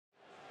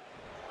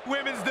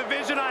Women's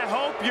division, I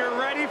hope you're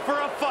ready for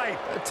a fight.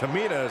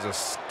 Tamina is a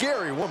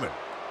scary woman.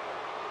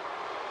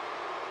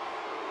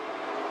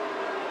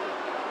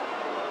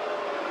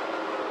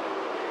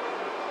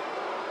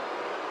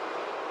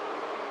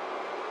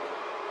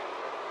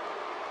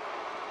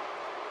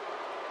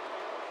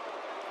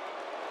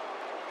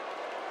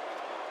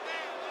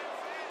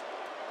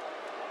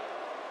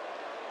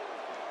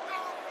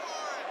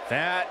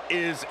 That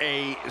is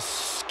a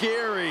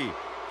scary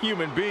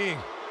human being.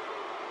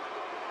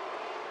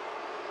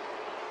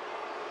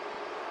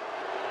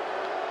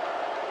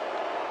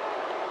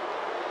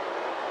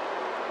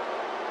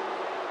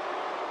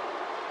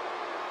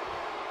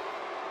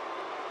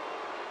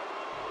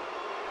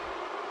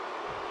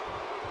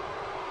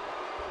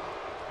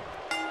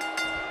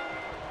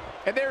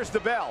 And there's the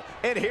bell,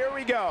 and here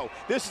we go.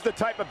 This is the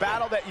type of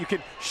battle that you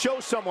can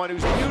show someone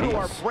who's new to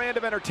our brand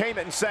of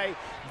entertainment and say,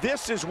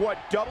 this is what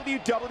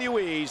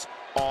WWE's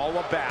all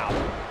about.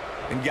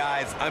 And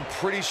guys, I'm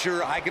pretty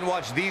sure I can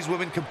watch these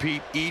women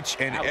compete each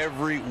and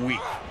every week.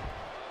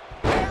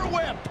 Air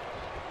whip!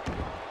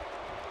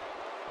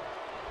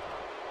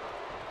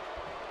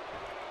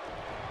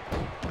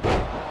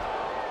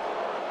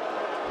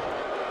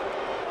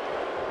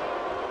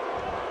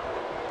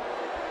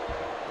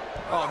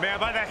 Oh, man,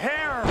 by the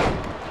hair.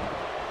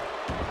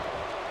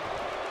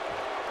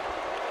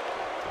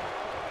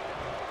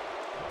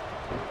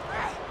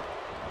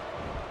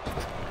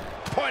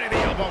 Point of the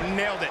elbow,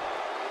 nailed it.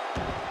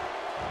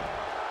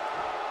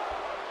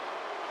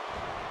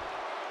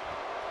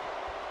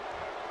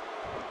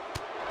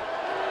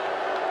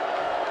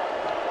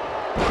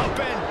 Up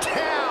and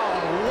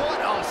down,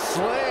 what a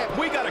slam.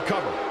 We got to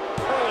cover.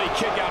 Early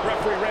kick out,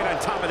 referee right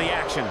on top of the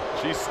action.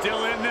 She's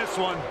still in this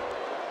one.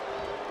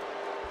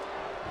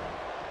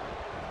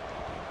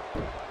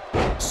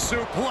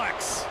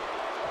 Suplex.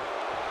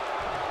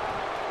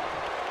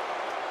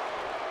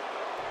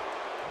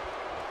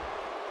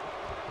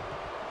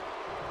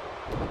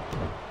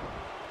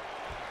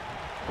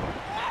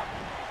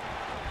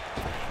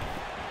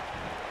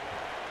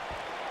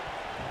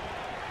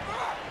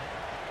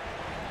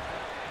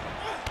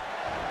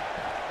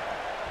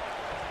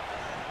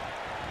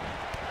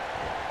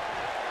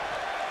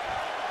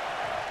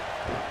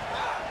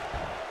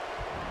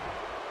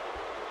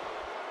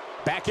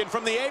 Back in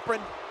from the apron.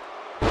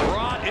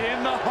 Brought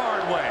in the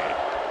hard way.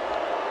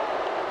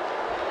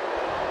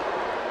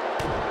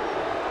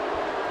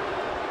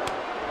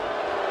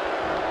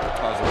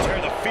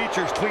 Tear the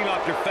features clean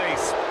off your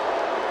face.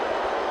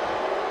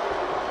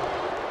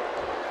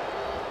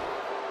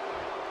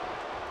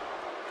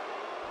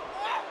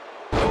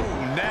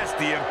 Oh,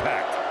 nasty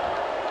impact.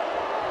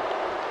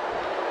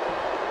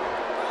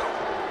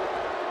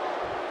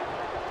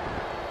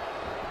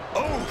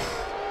 Oh,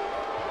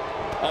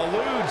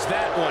 eludes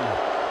that one.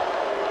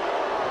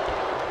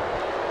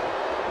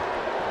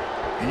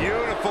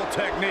 Beautiful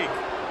technique.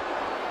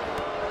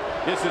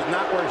 This is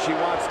not where she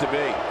wants to be.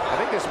 I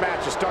think this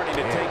match is starting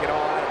to take it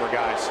all out of her,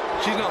 guys.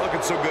 She's not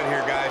looking so good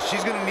here, guys.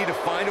 She's going to need to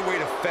find a way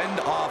to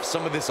fend off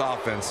some of this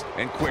offense,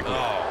 and quickly.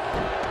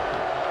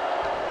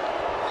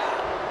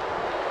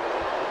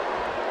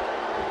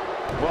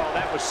 Well,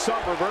 that was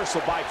some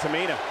reversal by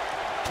Tamina.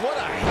 What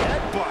a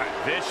headbutt.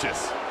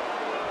 Vicious.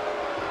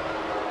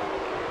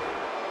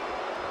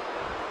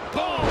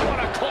 Oh, what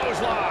a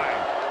clothesline.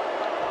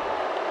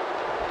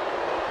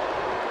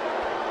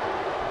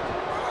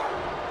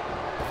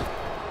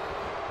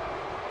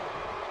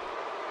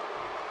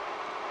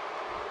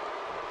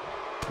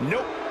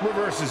 Nope,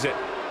 reverses it.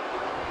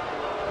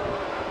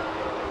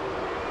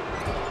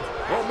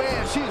 Oh,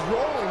 man, she's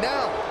rolling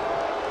now.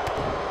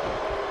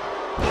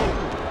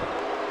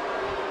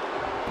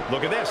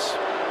 Look at this.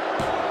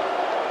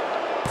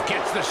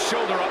 Gets the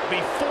shoulder up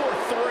before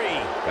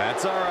 3.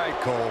 That's all right,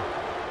 Cole.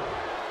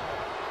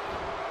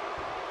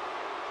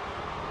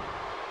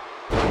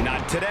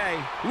 Not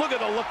today. Look at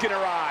the look in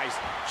her eyes.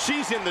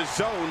 She's in the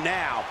zone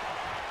now.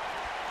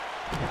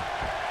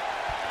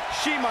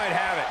 She might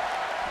have it.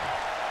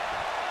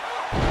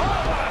 Oh,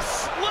 what a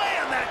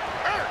slam! That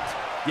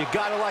hurt! You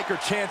gotta like her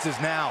chances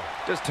now.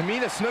 Does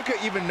Tamina Snuka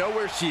even know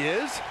where she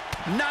is?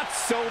 Not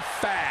so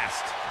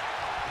fast.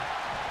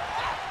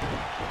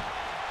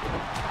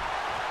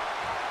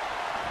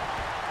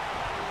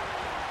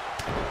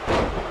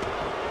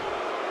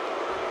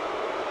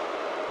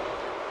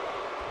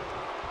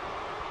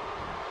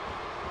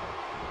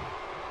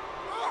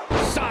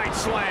 Side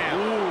slam.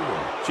 Ooh,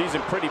 she's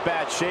in pretty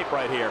bad shape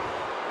right here.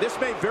 This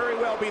may very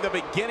well be the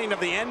beginning of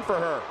the end for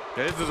her.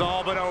 This is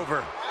all but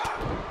over.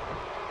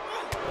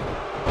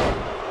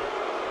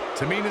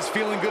 Tamina's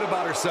feeling good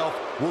about herself.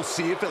 We'll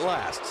see if it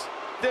lasts.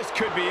 This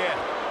could be it.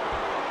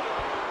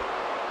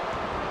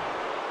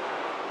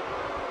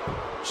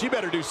 She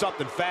better do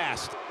something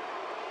fast.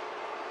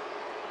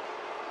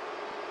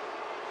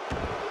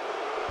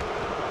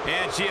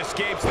 And she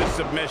escapes the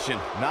submission.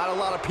 Not a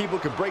lot of people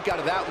can break out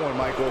of that one,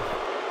 Michael.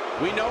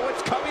 We know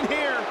what's coming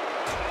here.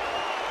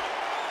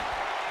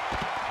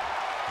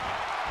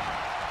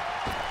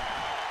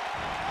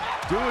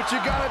 Do what you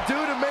gotta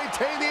do to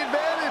maintain the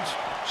advantage.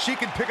 She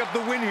can pick up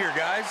the win here,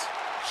 guys.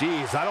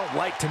 Jeez, I don't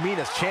like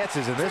Tamina's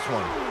chances in this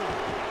one.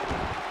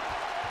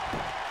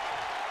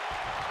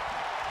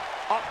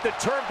 Up the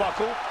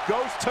turnbuckle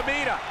goes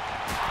Tamina.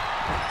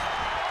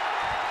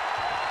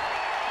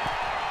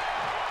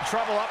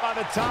 Trouble up on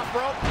the top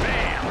rope.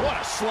 Bam!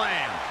 What a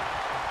slam.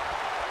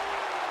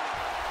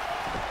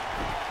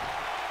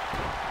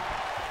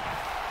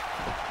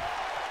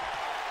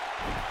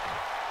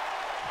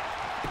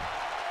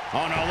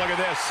 Oh no, look at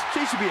this.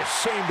 She should be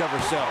ashamed of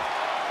herself.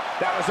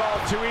 That was all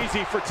too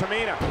easy for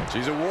Tamina.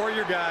 She's a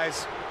warrior,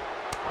 guys.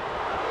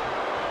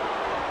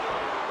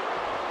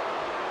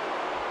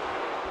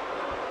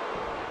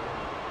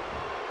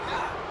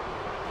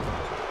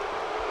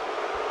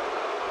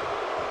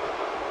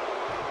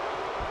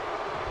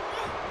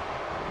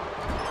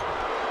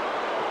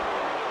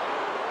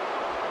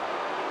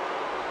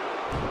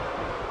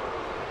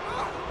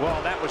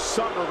 Well, that was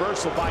some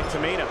reversal by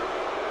Tamina.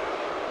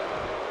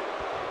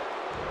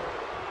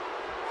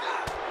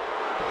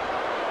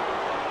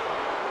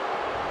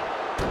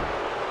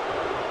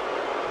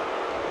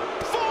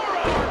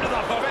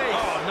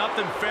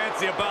 Nothing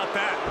fancy about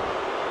that.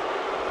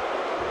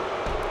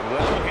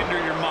 That'll hinder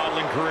your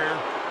modeling career.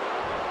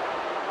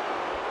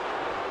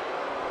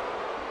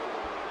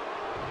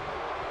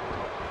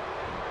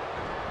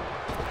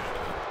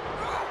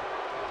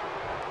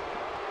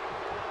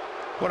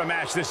 What a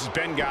match this has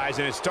been, guys,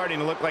 and it's starting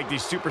to look like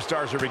these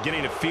superstars are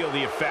beginning to feel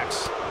the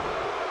effects.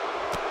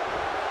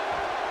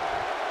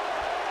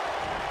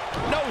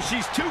 No,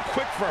 she's too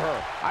quick for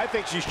her. I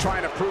think she's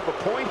trying to prove a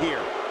point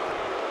here.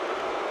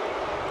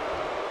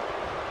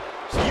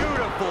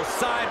 Beautiful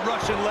side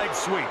Russian leg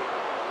sweep.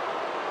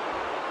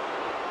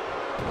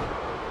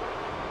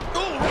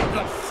 Ooh, right in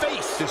the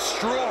face.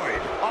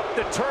 Destroyed. Up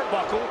the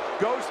turnbuckle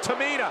goes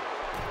Tamina.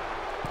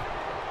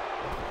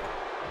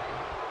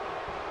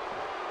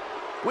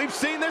 We've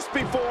seen this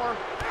before.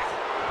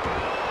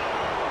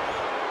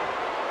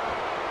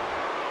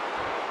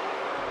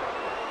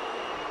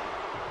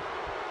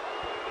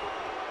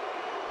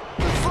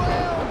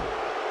 Slam!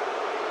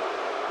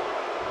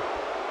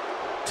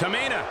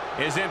 Tamina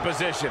is in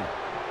position.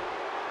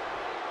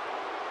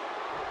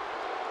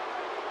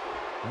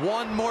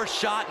 One more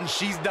shot and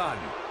she's done.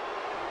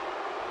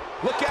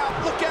 Look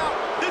out, look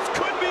out. This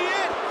could be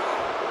it.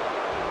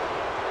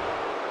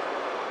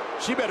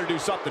 She better do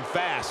something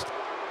fast.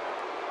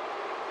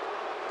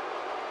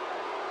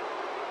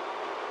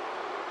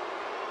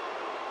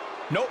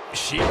 Nope,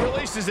 she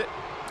releases it.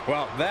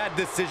 Well, that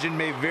decision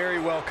may very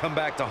well come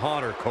back to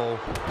haunt her, Cole.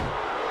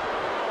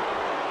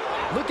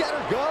 Look at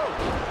her go.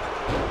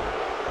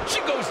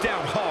 She goes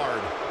down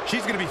hard.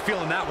 She's going to be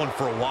feeling that one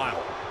for a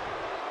while.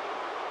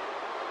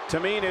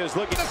 Tamina is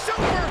looking at a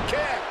super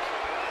kick.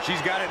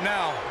 She's got it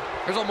now.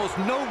 There's almost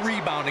no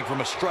rebounding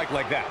from a strike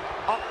like that.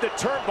 Up the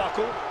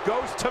turnbuckle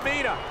goes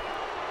Tamina.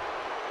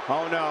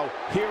 Oh no,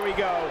 here we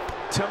go.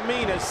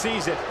 Tamina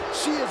sees it.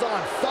 She is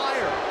on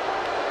fire.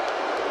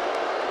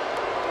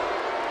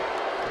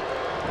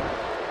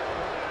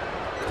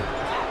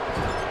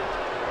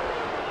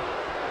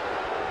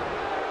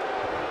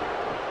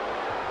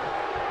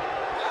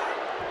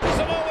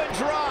 Samoan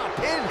drop.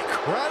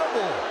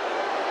 Incredible.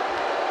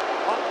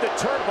 Up the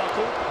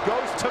turnbuckle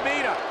goes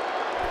Tamina.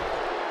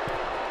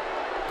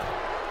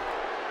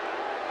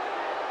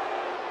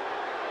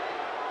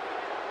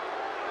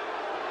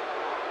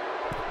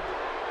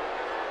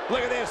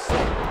 Look at this. And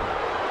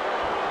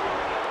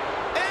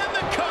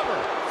the cover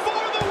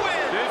for the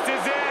win. This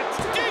is it.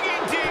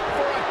 Digging deep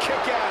for a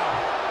kick out.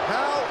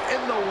 How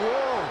in the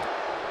world?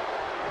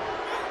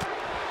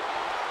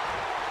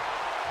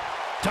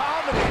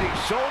 Dominating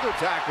shoulder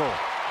tackle.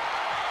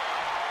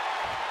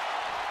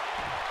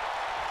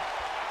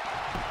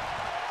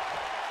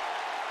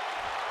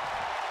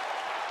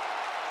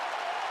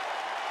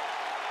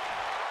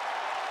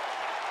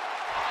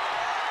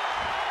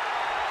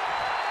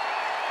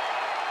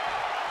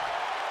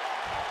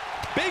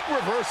 Big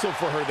reversal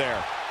for her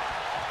there.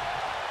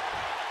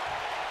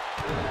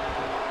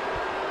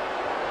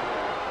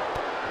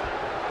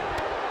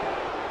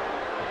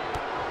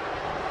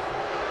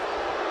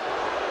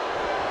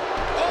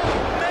 Oh,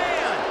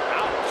 man!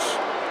 Ouch.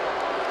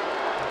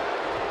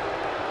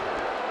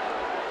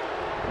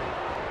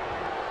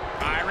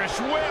 Irish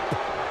whip.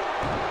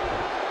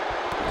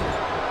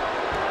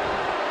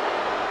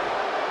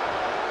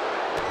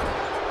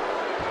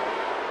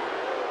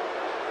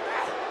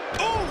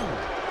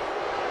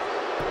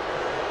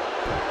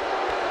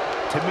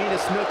 Tamina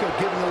Snuka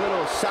giving a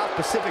little South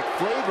Pacific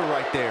flavor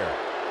right there.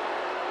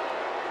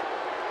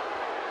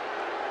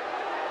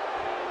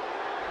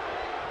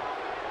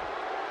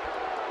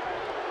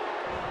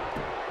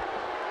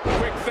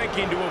 Quick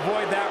thinking to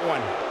avoid that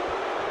one.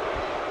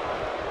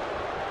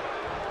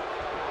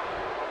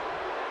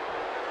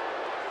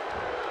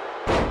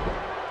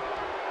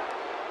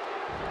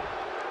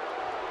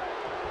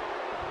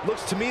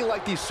 Looks to me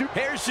like these super...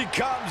 Here she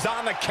comes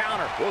on the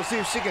counter. We'll see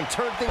if she can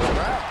turn things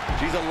around.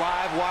 She's a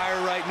live wire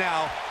right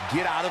now.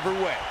 Get out of her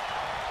way.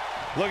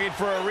 Looking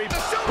for a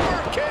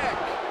super kick.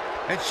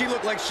 and she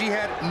looked like she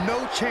had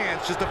no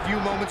chance just a few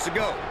moments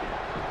ago.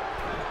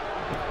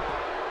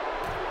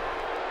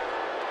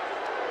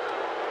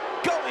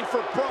 Going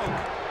for broke.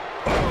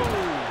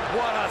 Oh,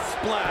 what a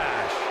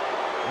splash.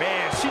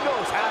 Man, she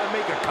knows how to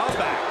make a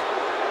comeback.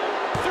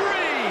 3.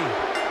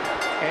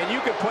 And you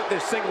can put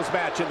this singles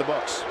match in the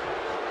books.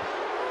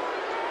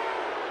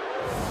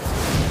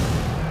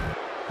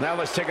 Now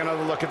let's take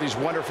another look at these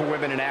wonderful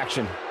women in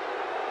action.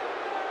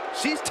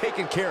 She's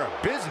taking care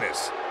of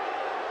business.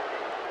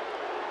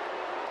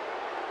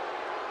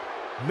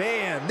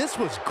 Man, this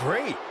was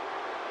great.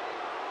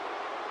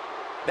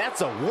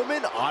 That's a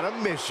woman on a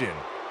mission.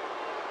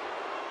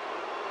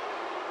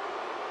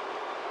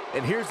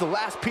 And here's the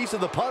last piece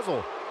of the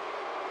puzzle.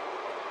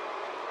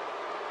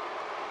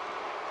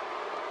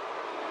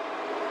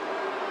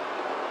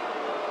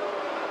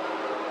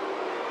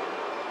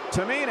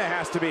 Tamina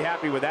has to be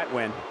happy with that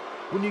win.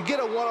 When you get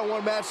a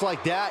one-on-one match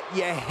like that,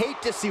 you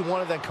hate to see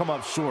one of them come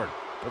up short.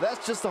 But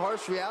that's just the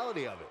harsh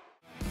reality of it.